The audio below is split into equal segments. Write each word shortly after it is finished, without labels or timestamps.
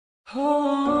Good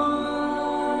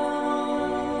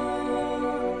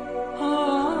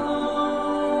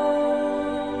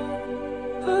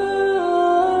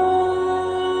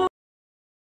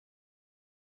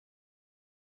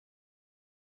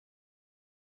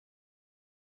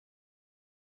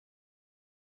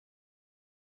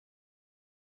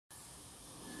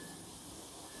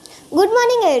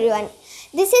morning everyone.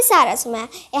 This is Sumayya.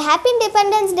 A happy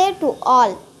Independence Day to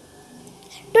all.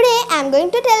 Today I am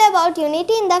going to tell about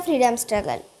unity in the freedom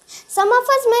struggle. Some of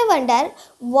us may wonder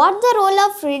what the role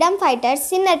of freedom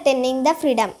fighters in attaining the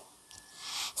freedom.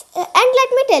 And let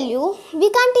me tell you, we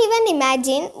can't even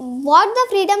imagine what the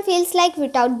freedom feels like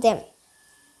without them.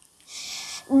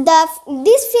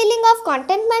 This feeling of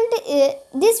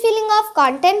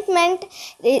contentment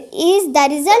is the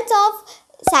result of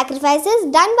sacrifices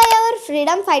done by our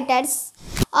freedom fighters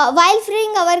while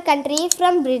freeing our country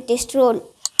from British rule.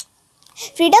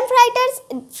 Freedom fighters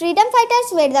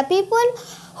were the people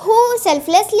who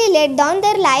selflessly laid down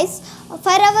their lives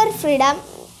for the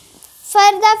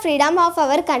freedom of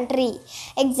our country.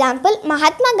 Example: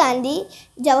 Mahatma Gandhi,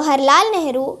 Jawaharlal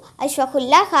Nehru,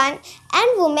 Ashfaqullah Khan, and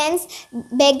women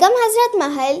Begum Hazrat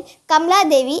Mahal, Kamla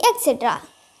Devi, etc.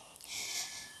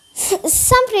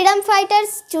 Some freedom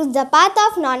fighters choose the path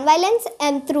of non-violence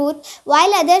and truth,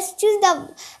 while others choose the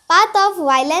path of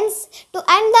violence to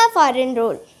end the foreign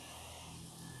rule.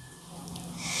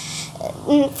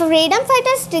 Freedom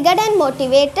fighters triggered and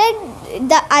motivated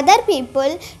the other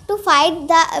people to fight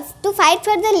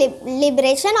for the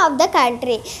liberation of the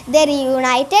country. They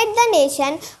reunited the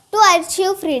nation to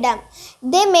achieve freedom.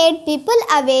 They made people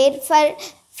aware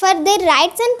for their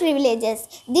rights and privileges.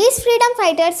 These freedom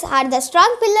fighters are the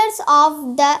strong pillars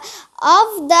of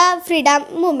the freedom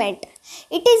movement.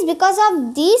 It is because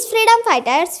of these freedom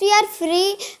fighters we are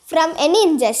free from any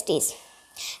injustice.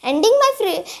 Ending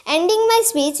my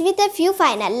speech with a few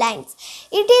final lines.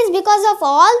 It is because of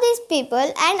all these people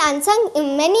and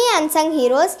many unsung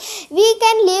heroes we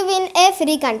can live in a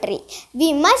free country.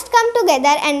 We must come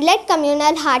together and let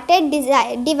communal hatred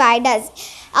divide us.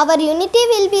 Our unity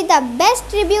will be the best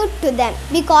tribute to them,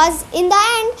 because in the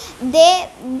end they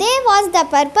was the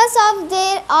purpose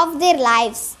of their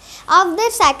lives, of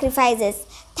their sacrifices.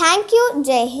 Thank you.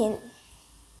 Jai Hind.